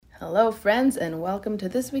Hello, friends, and welcome to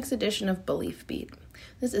this week's edition of Belief Beat.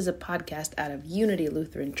 This is a podcast out of Unity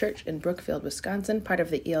Lutheran Church in Brookfield, Wisconsin, part of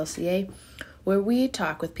the ELCA, where we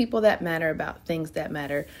talk with people that matter about things that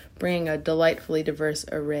matter, bringing a delightfully diverse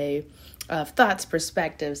array of thoughts,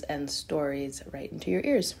 perspectives, and stories right into your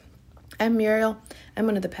ears. I'm Muriel. I'm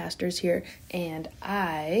one of the pastors here, and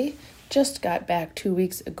I just got back 2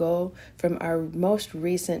 weeks ago from our most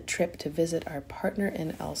recent trip to visit our partner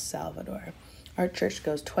in El Salvador. Our church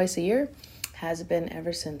goes twice a year, has been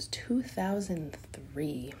ever since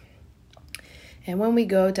 2003. And when we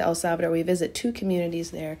go to El Salvador, we visit two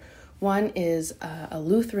communities there. One is a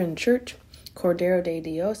Lutheran church, Cordero de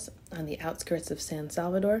Dios, on the outskirts of San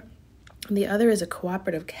Salvador. And the other is a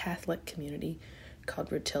cooperative Catholic community called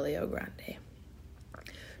Rutilio Grande.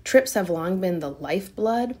 Trips have long been the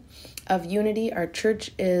lifeblood of Unity. Our church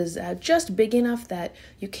is just big enough that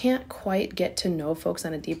you can't quite get to know folks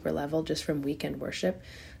on a deeper level just from weekend worship.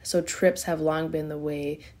 So trips have long been the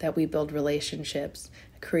way that we build relationships,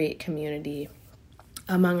 create community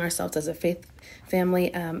among ourselves as a faith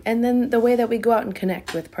family, and then the way that we go out and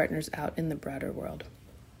connect with partners out in the broader world.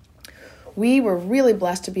 We were really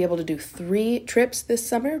blessed to be able to do 3 trips this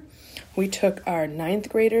summer. We took our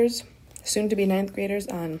soon-to-be ninth graders,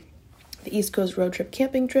 on the East Coast road trip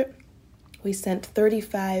camping trip. We sent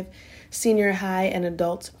 35 senior high and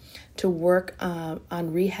adults to work on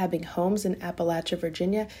rehabbing homes in Appalachia,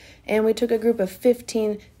 Virginia, and we took a group of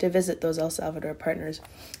 15 to visit those El Salvador partners.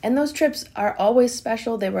 And those trips are always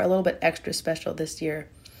special. They were a little bit extra special this year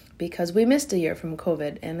because we missed a year from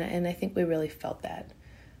COVID, and I think we really felt that.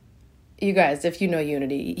 You guys, if you know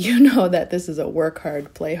Unity, you know that this is a work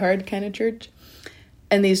hard, play hard kind of church.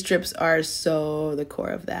 And these trips are so the core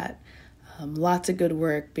of that. Lots of good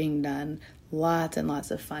work being done, lots and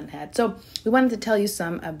lots of fun had. So we wanted to tell you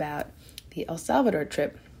some about the El Salvador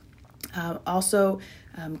trip. Also,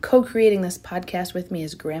 co-creating this podcast with me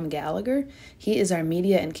is Graham Gallagher. He is our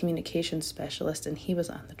media and communications specialist, and he was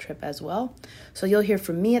on the trip as well. So you'll hear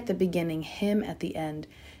from me at the beginning, him at the end,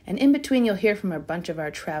 and in between you'll hear from a bunch of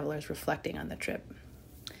our travelers reflecting on the trip.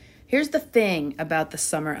 Here's the thing about the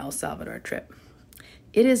summer El Salvador trip.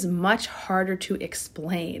 It is much harder to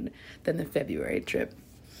explain than the February trip.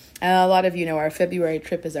 A lot of you know our February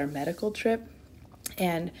trip is our medical trip.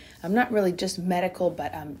 And I'm not really just medical,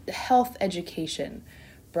 but health education,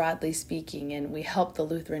 broadly speaking. And we helped the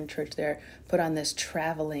Lutheran church there put on this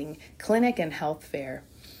traveling clinic and health fair.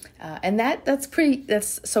 And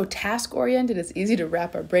that's so task-oriented. It's easy to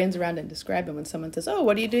wrap our brains around and describe. And when someone says, "Oh,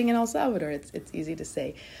 what are you doing in El Salvador?" It's easy to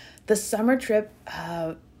say. The summer trip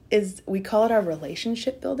we call it our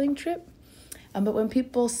relationship building trip. But when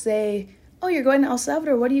people say, "Oh, you're going to El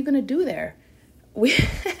Salvador, what are you going to do there?" We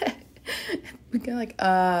go like,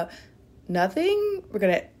 nothing.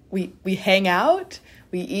 We hang out,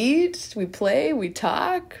 we eat, we play, we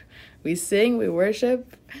talk, we sing, we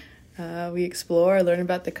worship, we explore, learn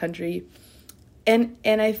about the country. And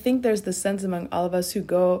I think there's the sense among all of us who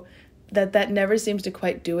go that never seems to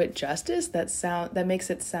quite do it justice. That makes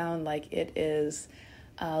it sound like it is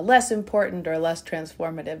less important or less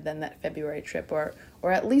transformative than that February trip, or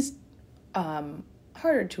at least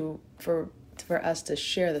harder for us to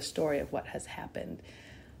share the story of what has happened.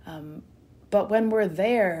 But when we're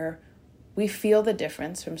there, we feel the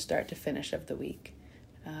difference from start to finish of the week.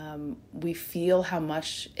 We feel how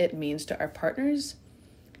much it means to our partners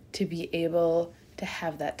to be able to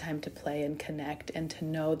have that time to play and connect and to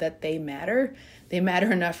know that they matter. They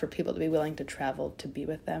matter enough for people to be willing to travel to be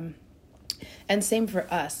with them. And same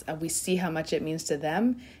for us. We see how much it means to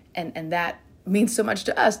them, and that means so much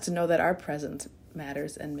to us to know that our presence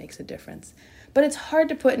matters and makes a difference. But it's hard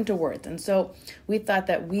to put into words, and so we thought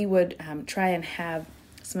that we would try and have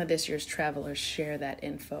some of this year's travelers share that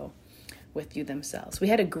info with you themselves. We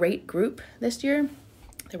had a great group this year.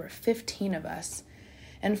 There were 15 of us,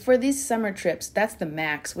 and for these summer trips, that's the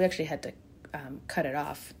max. We actually had to cut it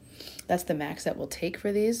off. That's the max that we'll take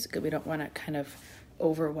for these, because we don't want to kind of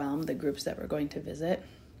overwhelm the groups that we're going to visit.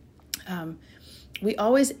 We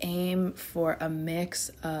always aim for a mix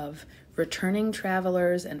of returning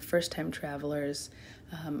travelers and first-time travelers,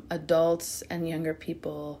 adults and younger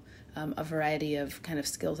people, a variety of kind of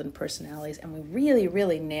skills and personalities, and we really,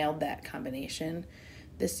 really nailed that combination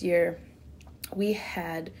this year. We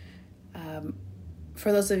had,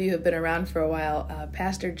 for those of you who have been around for a while,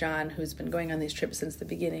 Pastor John, who's been going on these trips since the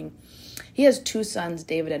beginning, he has 2 sons,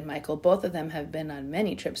 David and Michael. Both of them have been on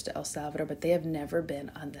many trips to El Salvador, but they have never been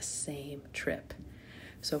on the same trip.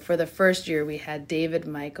 So for the first year, we had David,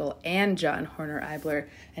 Michael, and John Horner-Eibler.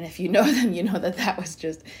 And if you know them, you know that was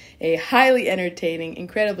just a highly entertaining,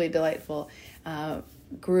 incredibly delightful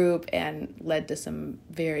group and led to some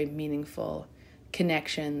very meaningful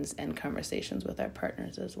connections and conversations with our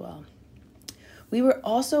partners as well. We were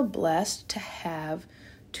also blessed to have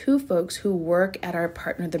 2 folks who work at our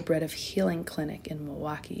Partner the Bread of Healing clinic in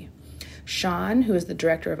Milwaukee. Sean, who is the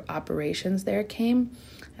director of operations there, came.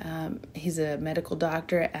 He's a medical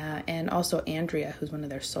doctor, and also Andrea, who's one of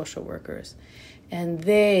their social workers. And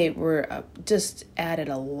they were just added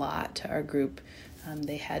a lot to our group.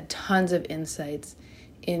 They had tons of insights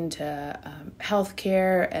into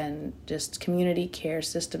healthcare and just community care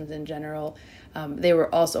systems in general. They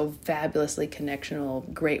were also fabulously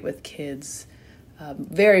connectional, great with kids,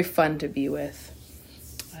 very fun to be with.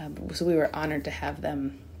 So we were honored to have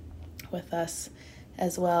them with us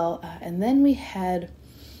as well. And then we had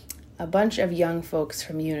a bunch of young folks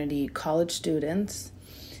from Unity, college students,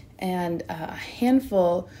 and a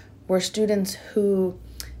handful were students who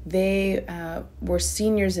they were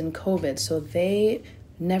seniors in COVID, so they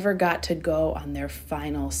never got to go on their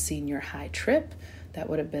final senior high trip. That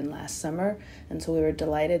would have been last summer, and so we were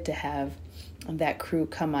delighted to have that crew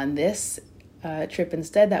come on this trip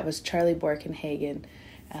instead. That was Charlie Borkenhagen,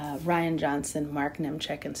 Ryan Johnson, Mark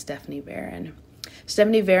Nemchek, and Stephanie Varon.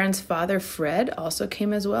 Stephanie Varon's father, Fred, also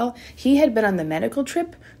came as well. He had been on the medical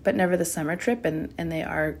trip, but never the summer trip, and they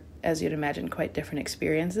are, as you'd imagine, quite different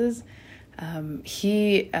experiences.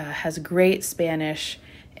 He has great Spanish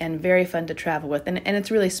and very fun to travel with, and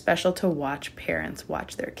it's really special to watch parents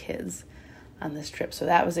watch their kids on this trip, so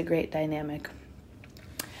that was a great dynamic.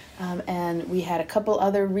 And we had a couple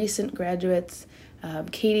other recent graduates,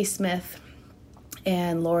 Katie Smith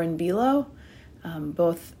and Lauren Below,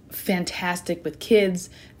 both fantastic with kids,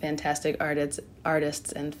 fantastic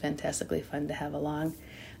artists, and fantastically fun to have along.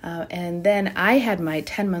 And then I had my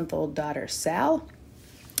 10-month-old daughter, Sal.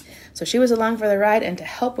 So she was along for the ride, and to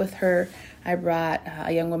help with her, I brought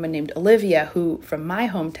a young woman named Olivia, who from my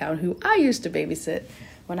hometown, who I used to babysit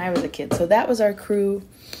when I was a kid. So that was our crew.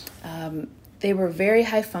 They were very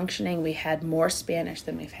high functioning. We had more Spanish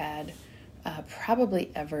than we've had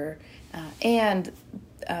probably ever. And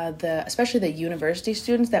especially the university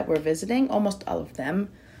students that we're visiting, almost all of them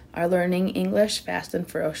are learning English fast and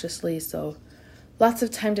ferociously. So lots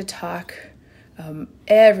of time to talk.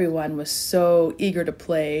 Everyone was so eager to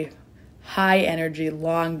play, high energy,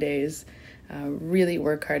 long days, really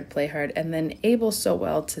work hard, play hard, and then able so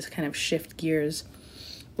well to kind of shift gears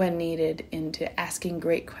when needed into asking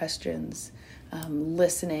great questions,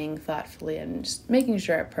 listening thoughtfully, and just making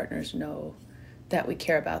sure our partners know that we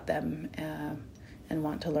care about them and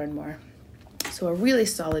want to learn more. So a really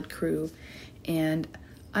solid crew, and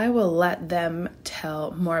I will let them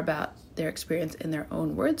tell more about their experience in their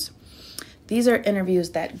own words. These are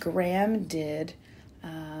interviews that Graham did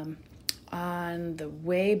on the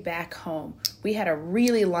way back home. We had a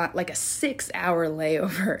really long, like a 6-hour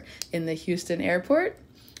layover in the Houston airport.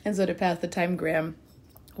 And so to pass the time, Graham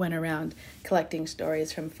went around collecting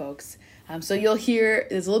stories from folks. So you'll hear,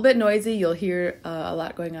 it's a little bit noisy. You'll hear a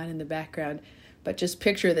lot going on in the background. But just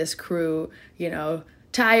picture this crew,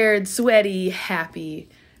 tired, sweaty, happy,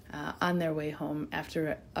 on their way home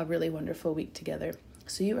after a really wonderful week together.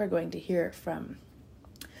 So you are going to hear from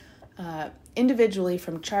individually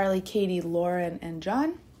from Charlie, Katie, Lauren, and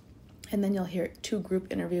John. And then you'll hear 2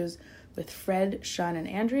 group interviews with Fred, Sean, and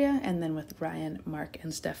Andrea, and then with Ryan, Mark,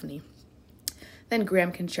 and Stephanie. Then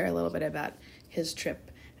Graham can share a little bit about his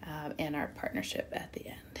trip and our partnership at the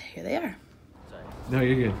end. Here they are. Sorry. No,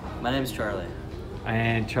 you're good. My name is Charlie.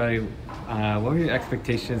 And Charlie, what were your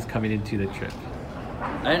expectations coming into the trip?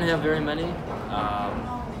 I didn't have very many.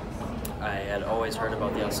 I had always heard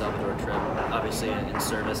about the El Salvador trip, obviously in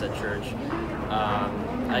service at church.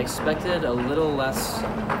 I expected a little less,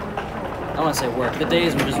 I don't want to say work. The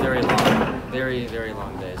days were just very long, very, very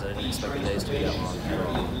long days. I didn't expect the days to be that long.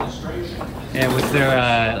 And was there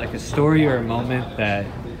a story or a moment that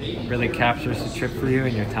really captures the trip for you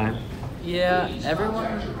and your time? Yeah,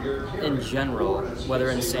 everyone in general,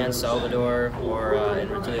 whether in San Salvador or in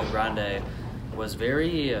Rio Grande, was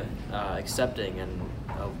very accepting and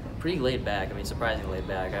pretty laid back. I mean, surprisingly laid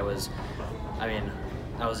back. I was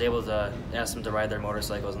able to ask them to ride their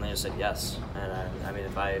motorcycles, and they just said yes. And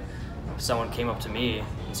if someone came up to me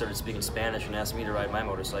and started speaking Spanish and asked me to ride my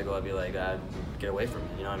motorcycle, I'd be like, get away from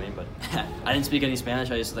me, you know what I mean? But I didn't speak any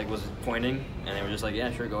Spanish. I just was pointing, and they were just like,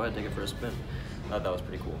 yeah, sure, go ahead, take it for a spin. I thought that was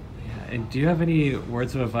pretty cool. Yeah. And do you have any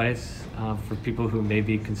words of advice for people who may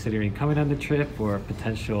be considering coming on the trip or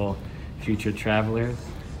potential future travelers?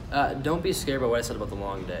 Don't be scared about what I said about the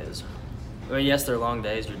long days. I mean, yes, they're long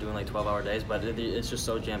days. You're doing 12-hour days, but it's just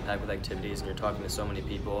so jam-packed with activities, and you're talking to so many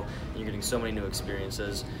people, and you're getting so many new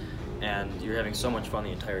experiences, and you're having so much fun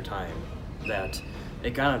the entire time that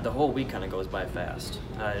the whole week kind of goes by fast.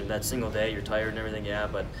 That single day, you're tired and everything, yeah,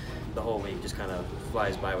 but the whole week just kind of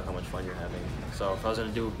flies by with how much fun you're having. So if I was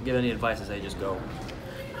going to give any advice, I'd say just go.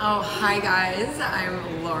 Oh, hi guys,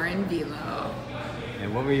 I'm Lauren Velo.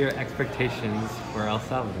 And what were your expectations for El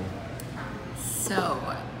Salvador? So,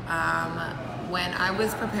 when I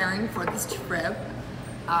was preparing for this trip,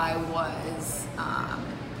 I was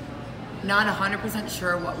not 100%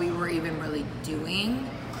 sure what we were even really doing,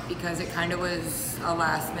 because it kind of was a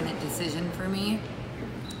last minute decision for me.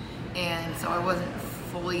 And so I wasn't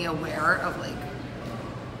fully aware of like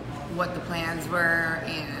what the plans were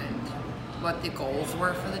and what the goals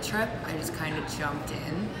were for the trip. I just kind of jumped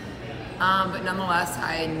in. But nonetheless,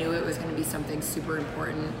 I knew it was going to be something super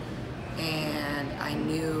important, and I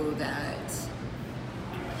knew that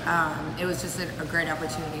it was just a great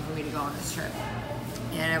opportunity for me to go on this trip.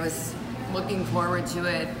 And I was looking forward to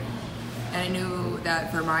it, and I knew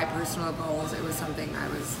that for my personal goals, it was something I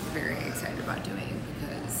was very excited about doing,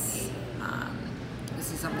 because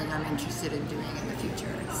this is something I'm interested in doing in the future.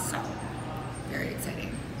 So, very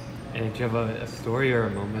exciting. And do you have a story or a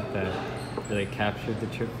moment that really captured the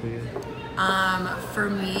trip for you? For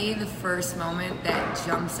me, the first moment that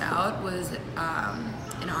jumps out was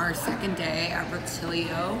in our second day at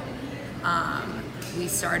Rutilio. We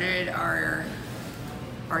started our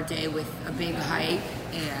day with a big hike,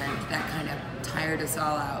 and that kind of tired us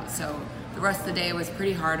all out. So the rest of the day was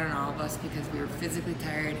pretty hard on all of us because we were physically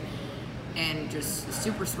tired and just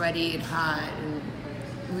super sweaty and hot, and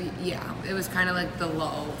it was kind of like the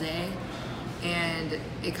lull day. And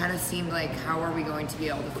it kind of seemed like, how are we going to be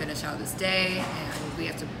able to finish out this day? And we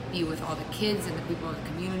have to be with all the kids and the people in the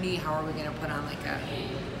community. How are we going to put on like a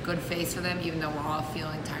good face for them, even though we're all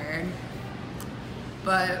feeling tired?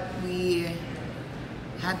 But we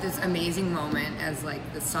had this amazing moment as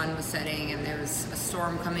like the sun was setting and there was a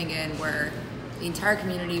storm coming in, where the entire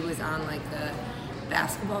community was on like the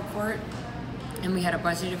basketball court, and we had a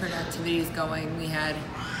bunch of different activities going. We had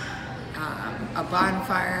a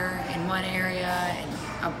bonfire in one area, and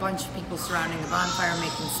a bunch of people surrounding the bonfire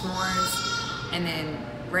making s'mores, and then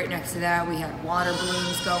right next to that we had water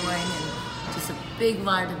balloons going, and just a big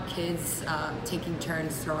line of kids taking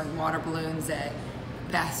turns throwing water balloons at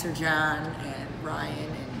Pastor John and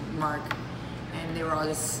Ryan and Mark, and they were all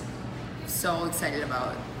just so excited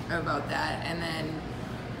about that. And then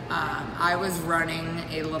I was running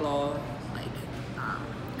a little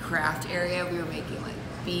craft area. We were making like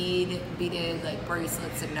beaded like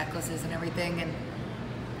bracelets and necklaces and everything, and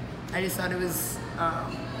I just thought it was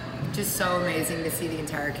just so amazing to see the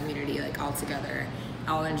entire community like all together,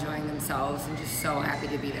 all enjoying themselves, and just so happy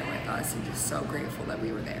to be there with us, and just so grateful that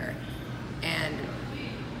we were there. And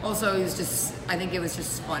also I think it was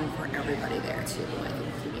just fun for everybody there too, like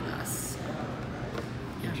including us.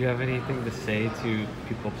 Do you have anything to say to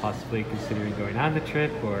people possibly considering going on the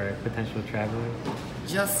trip or potential travelers?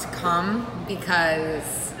 Just come,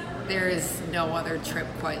 because there is no other trip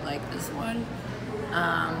quite like this one.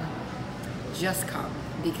 Just come,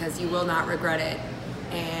 because you will not regret it,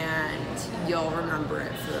 and you'll remember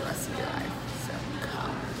it for the rest of your life. So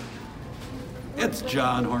come. It's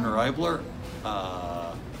John Horner-Eibler,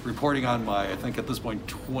 reporting on my, I think at this point,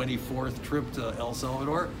 24th trip to El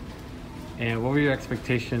Salvador. And what were your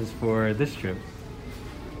expectations for this trip?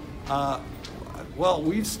 Well,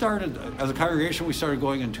 we started, as a congregation, we started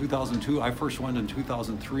going in 2002. I first went in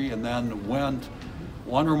 2003, and then went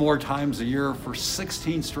one or more times a year for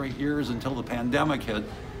 16 straight years until the pandemic hit.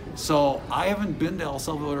 So I haven't been to El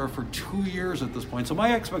Salvador for 2 years at this point. So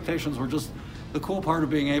my expectations were just the cool part of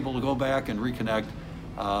being able to go back and reconnect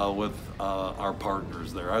with our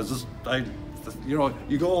partners there.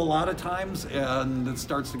 You go a lot of times, and it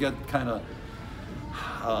starts to get kind of,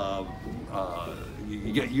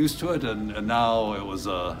 you get used to it, and now it was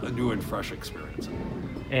a new and fresh experience.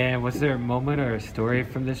 And was there a moment or a story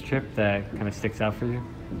from this trip that kind of sticks out for you?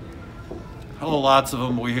 Oh, lots of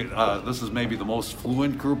them. This is maybe the most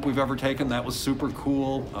fluent group we've ever taken. That was super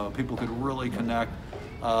cool. People could really connect.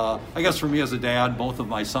 I guess for me as a dad, both of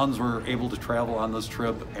my sons were able to travel on this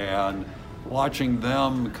trip, and watching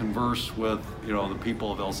them converse with, the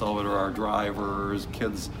people of El Salvador, our drivers,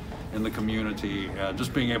 kids in the community,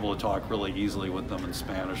 just being able to talk really easily with them in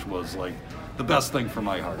Spanish was like the best thing for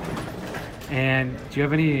my heart. And do you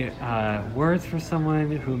have any words for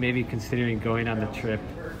someone who may be considering going on the trip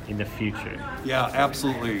in the future? Yeah,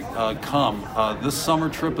 absolutely. Come. This summer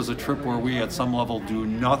trip is a trip where we at some level do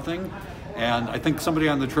nothing. And I think somebody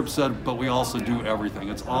on the trip said, but we also do everything.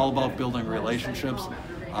 It's all about building relationships.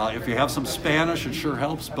 If you have some Spanish, it sure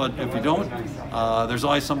helps, but if you don't, there's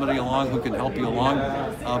always somebody along who can help you along.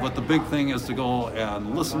 But the big thing is to go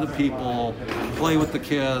and listen to people, play with the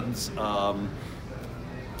kids,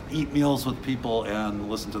 eat meals with people, and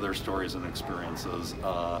listen to their stories and experiences.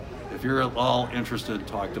 If you're at all interested,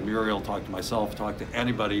 talk to Muriel, talk to myself, talk to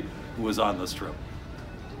anybody who is on this trip.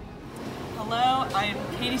 Hello, I'm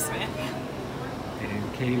Katie Smith.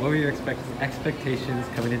 And Katie, what were your expectations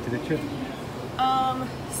coming into the trip?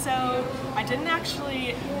 So I didn't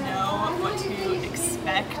actually know what to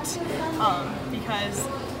expect because,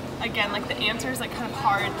 again, like the answer is like kind of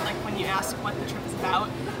hard, like when you ask what the trip is about.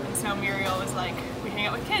 And so Muriel was like, we hang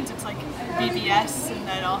out with kids. It's like VBS and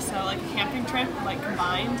then also like a camping trip, like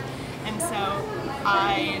combined. And so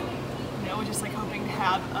I, was just like hoping to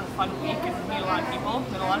have a fun week and meet a lot of people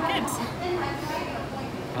and a lot of kids.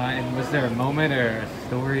 And was there a moment or a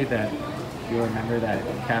story that you remember that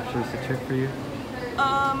captures the trip for you?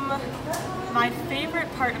 My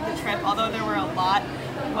favorite part of the trip, although there were a lot,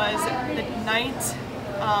 was the night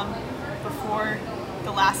before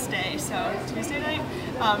the last day, so Tuesday night,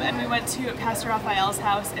 and we went to Pastor Raphael's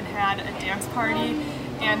house and had a dance party,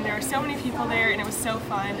 and there were so many people there, and it was so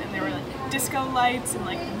fun, and there were like disco lights, and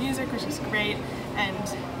like the music was just great,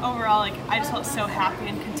 and overall, like I just felt so happy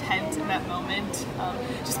and content in that moment,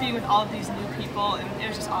 just being with all of these new people, and it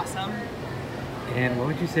was just awesome. And what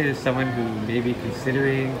would you say to someone who may be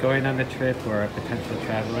considering going on the trip or a potential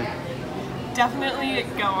traveler? Definitely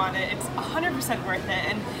go on it. It's 100% worth it,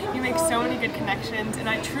 and you make so many good connections, and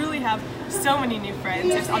I truly have so many new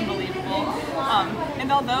friends. It's unbelievable.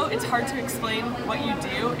 And although it's hard to explain what you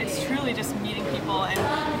do, it's truly just meeting people and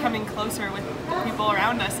becoming closer with the people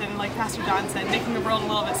around us, and like Pastor John said, making the world a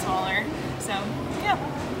little bit smaller. So, yeah.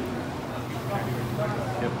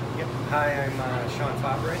 Yep. Hi, I'm Sean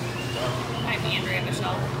Fabry. I'm Andrea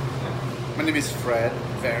Michelle. My name is Fred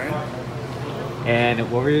Farron.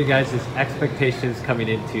 And what were your guys' expectations coming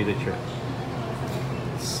into the trip?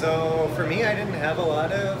 So for me, I didn't have a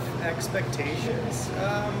lot of expectations.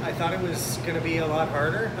 I thought it was going to be a lot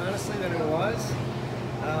harder, honestly, than it was.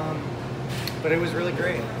 But it was really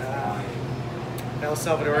great. El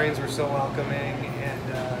Salvadorians were so welcoming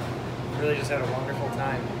and really just had a wonderful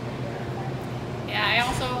time. Yeah, I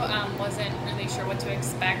also wasn't really sure what to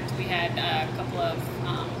expect. We had a couple of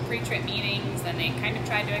pre-trip meetings, and they kind of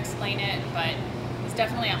tried to explain it, but it was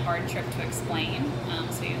definitely a hard trip to explain.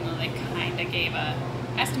 So even though they kind of gave a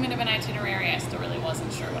estimate of an itinerary, I still really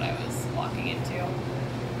wasn't sure what I was walking into.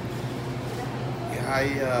 Yeah, I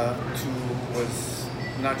too was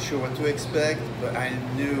not sure what to expect, but I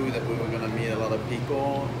knew that we were going to meet a lot of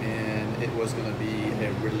people, and it was going to be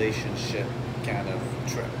a relationship kind of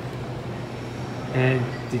trip. And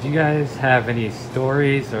did you guys have any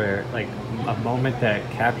stories or like a moment that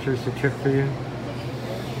captures the trip for you?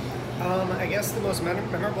 I guess the most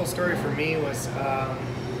memorable story for me was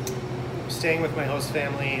staying with my host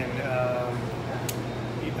family and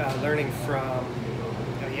learning from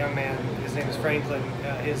a young man, his name is Franklin,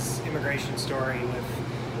 his immigration story with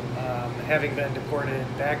having been deported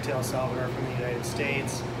back to El Salvador from the United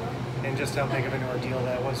States, and just how big of an ordeal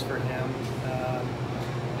that was for him.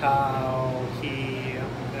 How he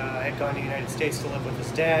had gone to the United States to live with his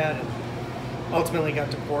dad and ultimately got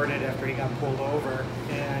deported after he got pulled over.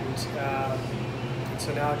 And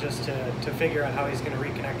so now just to figure out how he's going to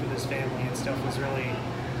reconnect with his family and stuff was really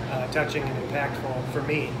touching and impactful for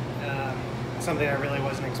me. Something I really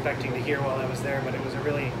wasn't expecting to hear while I was there, but it was a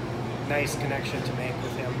really nice connection to make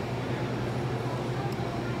with him.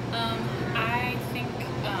 I think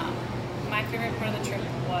my favorite part of the trip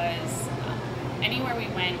was anywhere we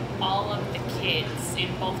went, all of the kids in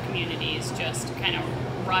both communities just kind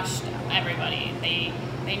of rushed everybody. They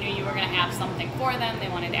knew you were going to have something for them. They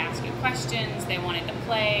wanted to ask you questions. They wanted to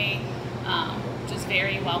play. Just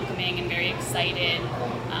very welcoming and very excited,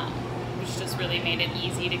 which just really made it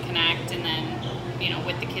easy to connect. And then,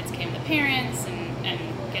 with the kids came the parents, and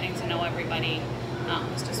getting to know everybody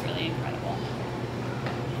was just really incredible.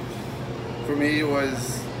 For me, it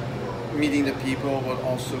was meeting the people, but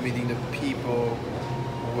also meeting the people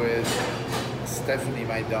with Stephanie,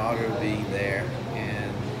 my daughter, being there,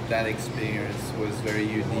 and that experience was very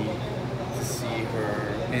unique to see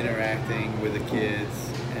her interacting with the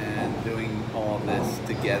kids and doing all of this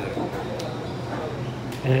together.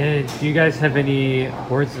 And do you guys have any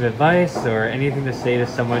words of advice or anything to say to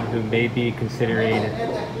someone who may be considering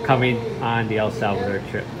coming on the El Salvador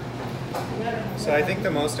trip? So I think the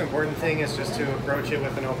most important thing is just to approach it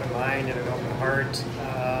with an open mind and an open heart,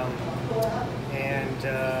 and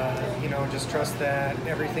just trust that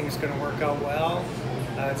everything's going to work out well.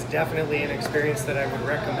 It's definitely an experience that I would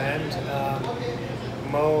recommend.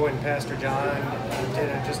 Mo and Pastor John did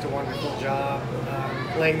just a wonderful job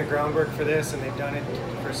laying the groundwork for this, and they've done it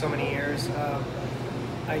for so many years.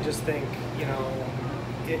 I just think, I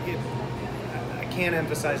can't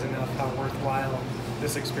emphasize enough how worthwhile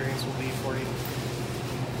this experience will be for you.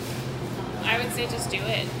 I would say just do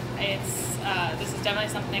it. This is definitely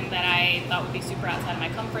something that I thought would be super outside of my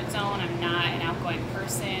comfort zone. I'm not an outgoing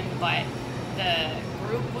person, but the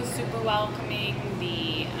group was super welcoming.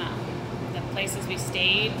 The places we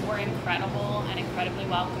stayed were incredible and incredibly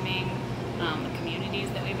welcoming. The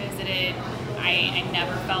communities that we visited, I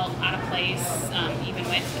never felt out of place, even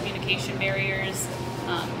with communication barriers.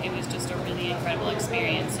 It was just a really incredible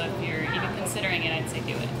experience. So if you're even considering it, I'd say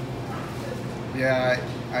do it. Yeah,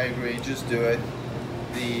 I agree. Just do it.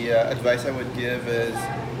 The advice I would give is,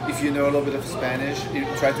 if you know a little bit of Spanish, you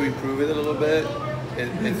try to improve it a little bit.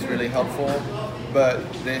 It's really helpful. But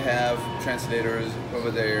they have translators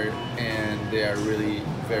over there, and they are really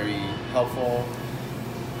very helpful.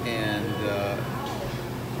 And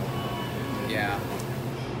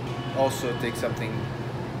also take something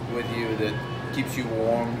with you that keeps you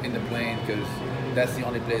warm in the plane, because that's the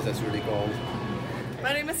only place that's really cold.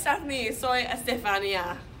 My name is Stephanie. Soy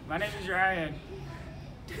Estefania. My name is Ryan.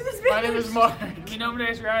 My name is Mark. Mi nombre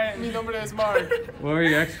es Ryan. Mi nombre es Mark. What were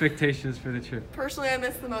your expectations for the trip? Personally, I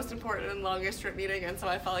missed the most important and longest trip meeting, and so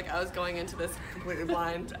I felt like I was going into this completely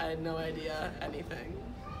blind. I had no idea anything.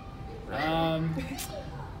 I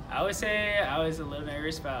would say I was a little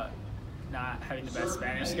nervous about not having the best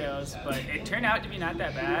Spanish skills, but it turned out to be not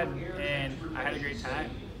that bad, and I had a great time.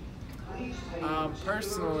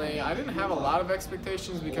 Personally, I didn't have a lot of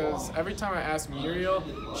expectations, because every time I asked Muriel,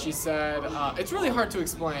 she said, it's really hard to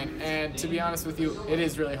explain, and to be honest with you, it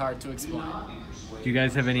is really hard to explain. Do you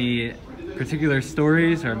guys have any particular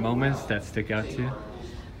stories or moments that stick out to you?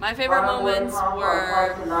 My favorite moments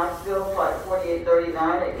were Knoxville, flight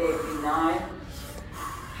 4839 at gate 9.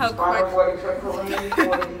 How quick?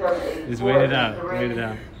 Just wait it out. Wait it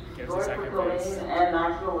out. Give us a second, please. And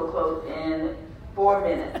Knoxville will close in 4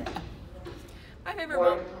 minutes. My favorite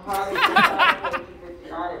moment. I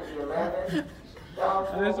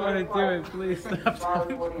just want to do it. Please stop.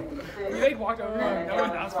 We walked over and no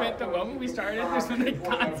announcement. The moment we started, there's been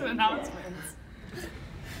constant announcements.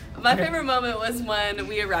 My favorite moment was when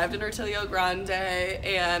we arrived in Rutilio Grande,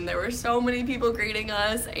 and there were so many people greeting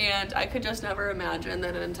us, and I could just never imagine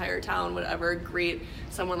that an entire town would ever greet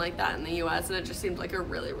someone like that in the U.S., and it just seemed like a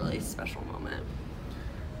really, really special moment.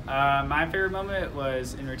 My favorite moment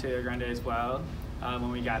was in Rutilio Grande as well.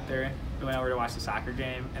 When we got there, we went over to watch the soccer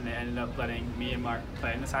game, and they ended up letting me and Mark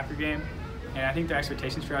play in the soccer game. And I think the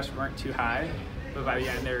expectations for us weren't too high, but by the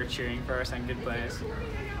end they were cheering for us on good plays. So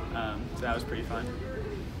that was pretty fun.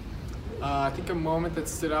 I think a moment that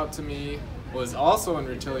stood out to me was also in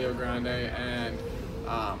Rutilio Grande, and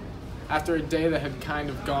after a day that had kind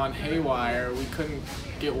of gone haywire, we couldn't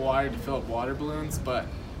get water to fill up water balloons, but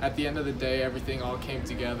at the end of the day, everything all came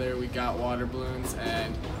together. We got water balloons,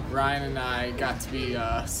 and Ryan and I got to be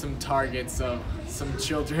some targets of some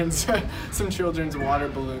children's water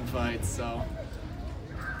balloon fights. So.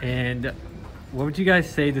 And what would you guys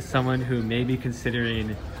say to someone who may be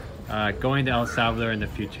considering going to El Salvador in the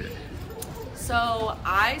future? So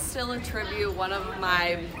I still attribute one of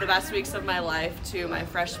the best weeks of my life to my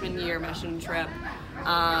freshman year mission trip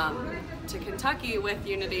to Kentucky with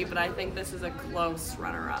Unity, but I think this is a close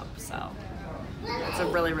runner-up, so it's a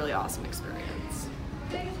really, really awesome experience.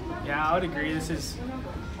 Yeah, I would agree. This is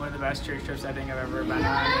one of the best church trips I think I've ever been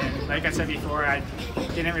on. And like I said before, I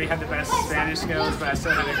didn't really have the best Spanish skills, but I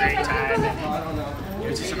still had a great time. And it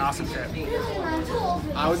was just an awesome trip.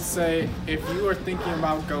 I would say if you are thinking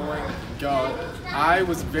about going, go. I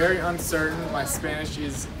was very uncertain. My Spanish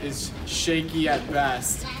is shaky at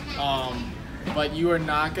best. But you are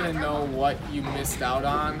not going to know what you missed out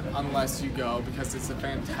on unless you go, because it's a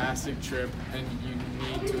fantastic trip and you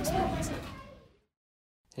need to experience it.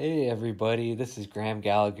 Hey everybody, this is Graham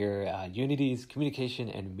Gallagher, Unity's Communication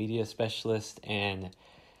and Media Specialist, and I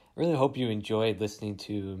really hope you enjoyed listening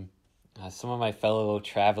to some of my fellow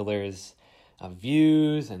travelers'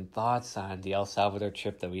 views and thoughts on the El Salvador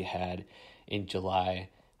trip that we had in July.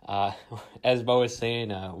 As Bo was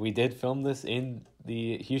saying, we did film this in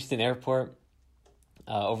the Houston airport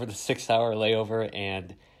over the 6-hour layover,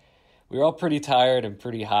 and we were all pretty tired and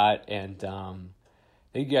pretty hot, and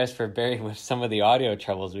thank you guys for bearing with some of the audio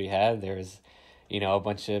troubles we had. There's, a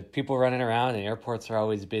bunch of people running around, and airports are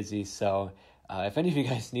always busy, so if any of you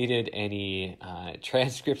guys needed any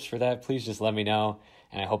transcripts for that, please just let me know,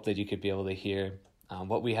 and I hope that you could be able to hear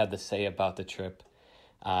what we had to say about the trip.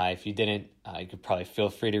 If you didn't, you could probably feel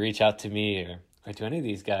free to reach out to me or to any of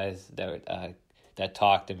these guys that that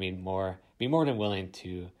talked and be more than willing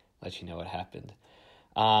to let you know what happened.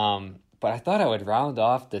 But I thought I would round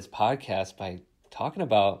off this podcast by talking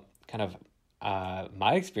about kind of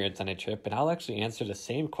my experience on a trip, and I'll actually answer the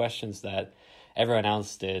same questions that everyone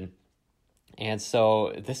else did. And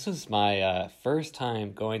so this was my first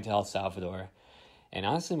time going to El Salvador, and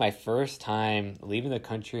honestly my first time leaving the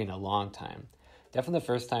country in a long time. Definitely the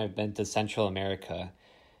first time I've been to Central America.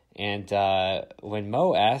 And when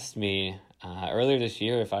Mo asked me earlier this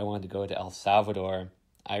year if I wanted to go to El Salvador,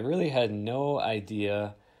 I really had no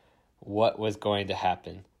idea what was going to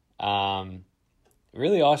happen.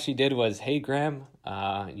 Really all she did was, hey Graham,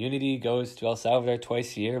 Unity goes to El Salvador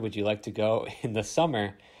twice a year. Would you like to go in the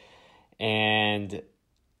summer? And,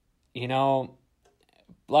 you know,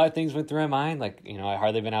 a lot of things went through my mind. Like, you know, I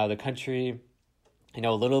hardly been out of the country. I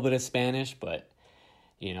know a little bit of Spanish, but,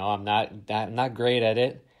 you know, I'm not great at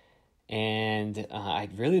it. And I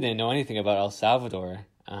really didn't know anything about El Salvador.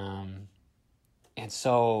 And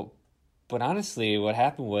so, but honestly, what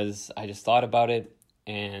happened was I just thought about it,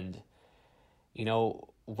 and, you know,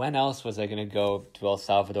 when else was I going to go to El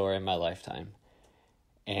Salvador in my lifetime?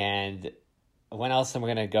 And when else am I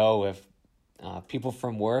going to go with people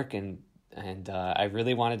from work? And I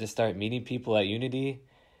really wanted to start meeting people at Unity.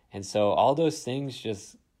 And so all those things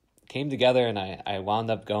just came together, and I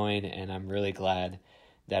wound up going, and I'm really glad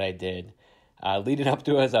that I did. Leading up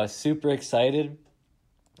to it, I was super excited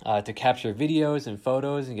to capture videos and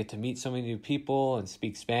photos and get to meet so many new people and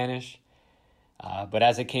speak Spanish. But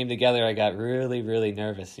as it came together, I got really, really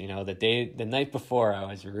nervous. You know, the night before, I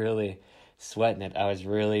was really sweating it. I was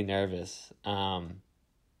really nervous.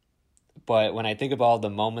 But when I think about all the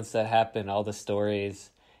moments that happened, all the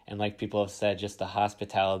stories, and like people have said, just the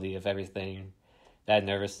hospitality of everything, that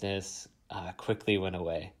nervousness quickly went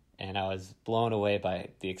away. And I was blown away by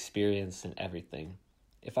the experience and everything.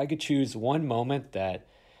 If I could choose one moment that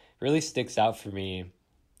really sticks out for me,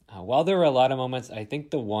 while there were a lot of moments, I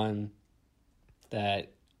think the one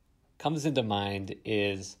that comes into mind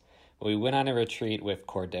is when we went on a retreat with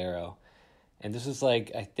Cordero. And this was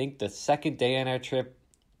like, I think the second day on our trip.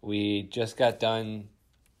 We just got done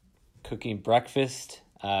cooking breakfast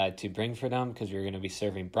to bring for them because we were going to be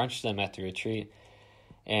serving brunch to them at the retreat.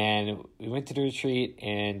 And we went to the retreat,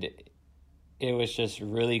 and it was just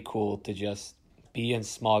really cool to just be in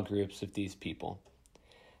small groups with these people.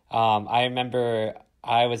 I remember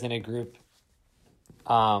I was in a group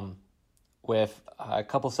with a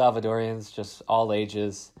couple Salvadorians, just all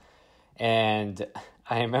ages. And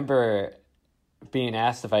I remember being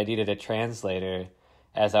asked if I needed a translator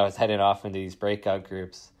as I was headed off into these breakout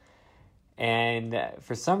groups. And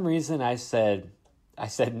for some reason I said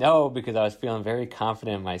no, because I was feeling very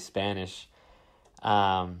confident in my Spanish.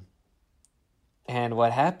 And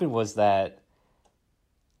what happened was that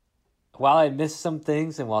while I missed some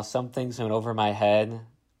things and while some things went over my head,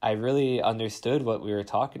 I really understood what we were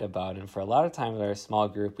talking about. And for a lot of time with our small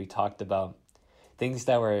group, we talked about things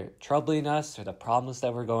that were troubling us or the problems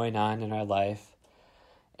that were going on in our life.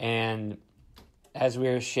 And as we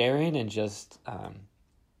were sharing and just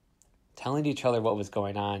telling each other what was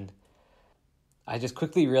going on, I just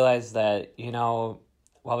quickly realized that, you know,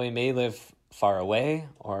 while we may live far away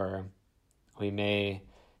or we may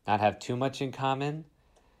not have too much in common,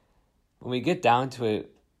 when we get down to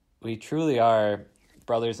it, we truly are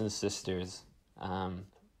brothers and sisters. And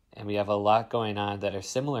we have a lot going on that are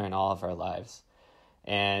similar in all of our lives.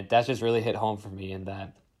 And that just really hit home for me, in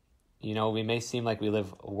that, you know, we may seem like we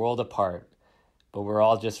live a world apart, but we're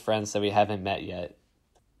all just friends that we haven't met yet.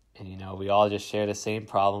 And, you know, we all just share the same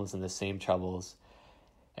problems and the same troubles.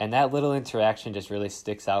 And that little interaction just really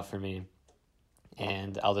sticks out for me.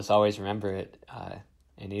 And I'll just always remember it.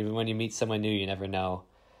 And even when you meet someone new, you never know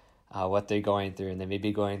what they're going through. And they may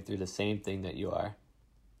be going through the same thing that you are.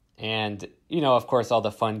 And, you know, of course, all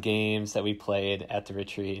the fun games that we played at the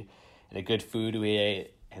retreat, and the good food we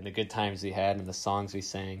ate, and the good times we had, and the songs we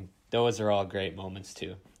sang, those are all great moments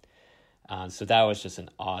too. So that was just an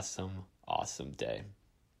awesome, awesome day.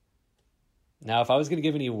 Now, if I was going to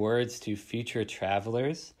give any words to future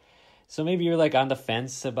travelers, so maybe you're like on the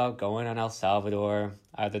fence about going on El Salvador,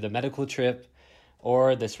 either the medical trip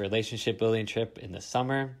or this relationship building trip in the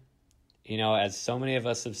summer, you know, as so many of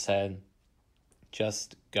us have said,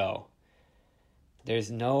 just go.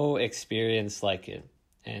 There's no experience like it.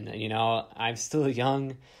 And, you know, I'm still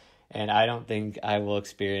young, and I don't think I will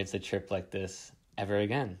experience a trip like this ever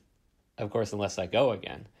again. Of course, unless I go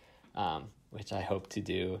again, which I hope to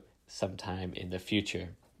do sometime in the future.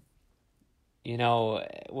 You know,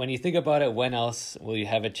 when you think about it, when else will you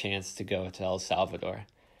have a chance to go to El Salvador?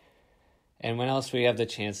 And when else we have the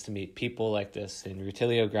chance to meet people like this in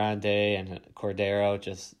Rutilio Grande and Cordero,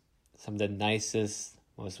 just some of the nicest,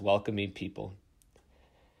 most welcoming people.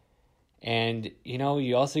 And,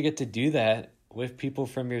 you also get to do that with people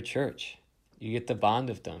from your church. You get to bond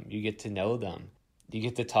with them. You get to know them. You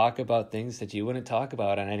get to talk about things that you wouldn't talk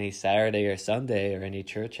about on any Saturday or Sunday or any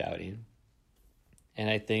church outing. And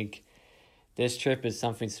I think this trip is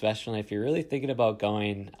something special. And if you're really thinking about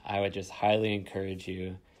going, I would just highly encourage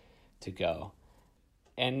you to go.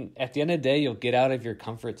 And at the end of the day, you'll get out of your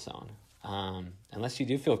comfort zone. Unless you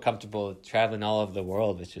do feel comfortable traveling all over the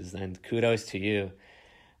world, which is then kudos to you.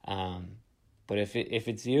 But if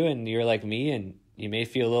it's you and you're like me and you may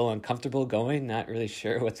feel a little uncomfortable going, not really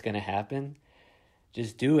sure what's going to happen,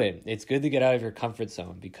 just do it. It's good to get out of your comfort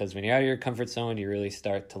zone, because when you're out of your comfort zone, you really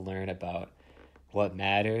start to learn about what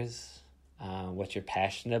matters, what you're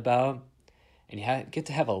passionate about, and you get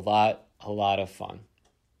to have a lot of fun.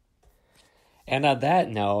 And on that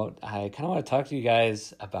note, I kind of want to talk to you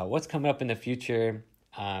guys about what's coming up in the future,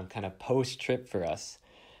 kind of post-trip for us.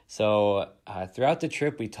 So throughout the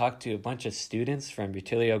trip, we talked to a bunch of students from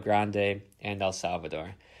Rutilio Grande and El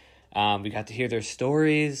Salvador. We got to hear their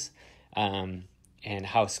stories and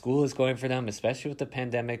how school is going for them, especially with the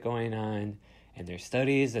pandemic going on, and their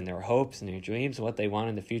studies and their hopes and their dreams and what they want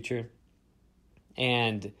in the future.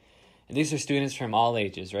 And these are students from all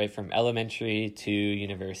ages, right? From elementary to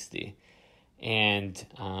university. And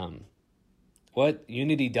what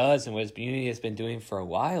Unity does, and what Unity has been doing for a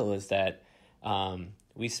while, is that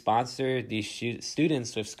we sponsor these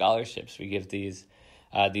students with scholarships. We give these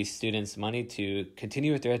students money to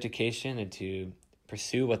continue with their education and to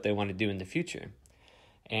pursue what they want to do in the future.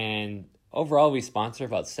 And overall, we sponsor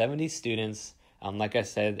about 70 students, like I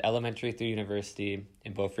said, elementary through university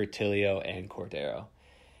in both Rutilio and Cordero.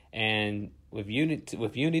 And with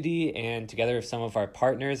Unity and together with some of our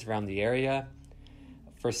partners around the area,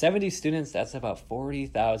 for 70 students, that's about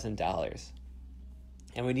 $40,000.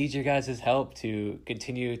 And we need your guys' help to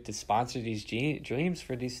continue to sponsor these dreams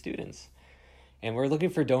for these students. And we're looking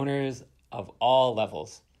for donors of all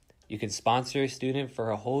levels. You can sponsor a student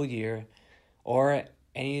for a whole year, or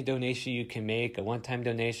any donation you can make, a one-time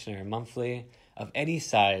donation or a monthly of any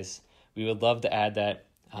size. We would love to add that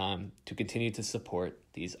to continue to support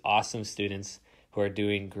these awesome students who are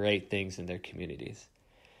doing great things in their communities.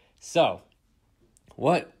 So,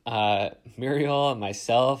 what Muriel and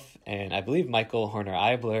myself, and I believe Michael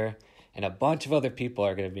Horner-Eibler, and a bunch of other people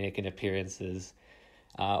are going to be making appearances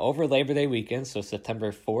over Labor Day weekend, so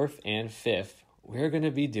September 4th and 5th, we're going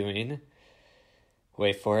to be doing,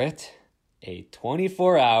 wait for it, a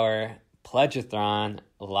 24-hour Pledge-a-thon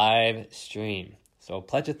live stream. So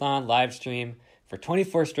Pledge-a-thon live stream for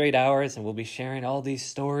 24 straight hours, and we'll be sharing all these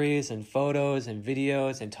stories and photos and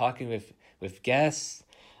videos and talking with guests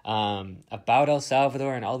about El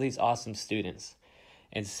Salvador and all these awesome students.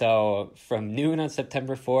 And so from noon on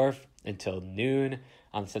September 4th until noon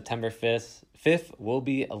on September 5th, we'll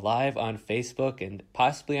be live on Facebook and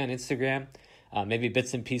possibly on Instagram, maybe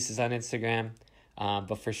bits and pieces on Instagram.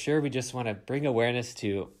 But for sure, we just want to bring awareness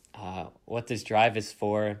to what this drive is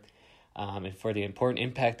for, and for the important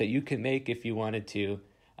impact that you can make if you wanted to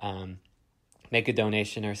make a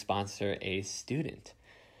donation or sponsor a student.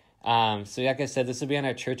 So like I said, this will be on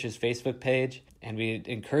our church's Facebook page, and we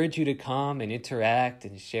encourage you to come and interact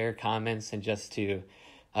and share comments and just to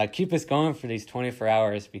keep us going for these 24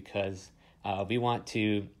 hours, because we want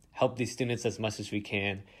to help these students as much as we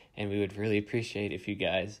can, and we would really appreciate if you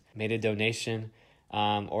guys made a donation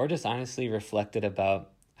or just honestly reflected about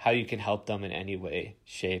how you can help them in any way,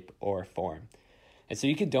 shape, or form. And so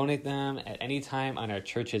you can donate them at any time on our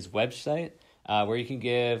church's website, where you can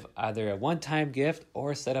give either a one-time gift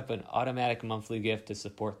or set up an automatic monthly gift to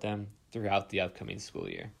support them throughout the upcoming school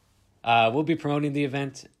year. We'll be promoting the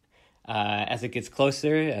event as it gets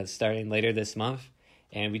closer, starting later this month.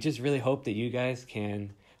 And we just really hope that you guys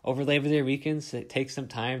can, over Labor Day weekends, take some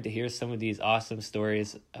time to hear some of these awesome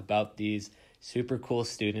stories about these super cool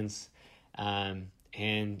students.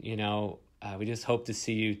 We just hope to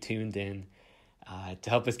see you tuned in to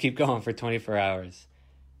help us keep going for 24 hours.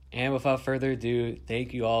 And without further ado,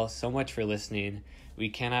 thank you all so much for listening. We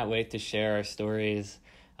cannot wait to share our stories,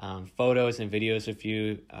 photos, and videos with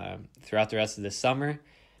you throughout the rest of the summer.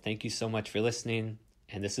 Thank you so much for listening.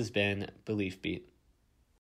 And this has been Belief Beat.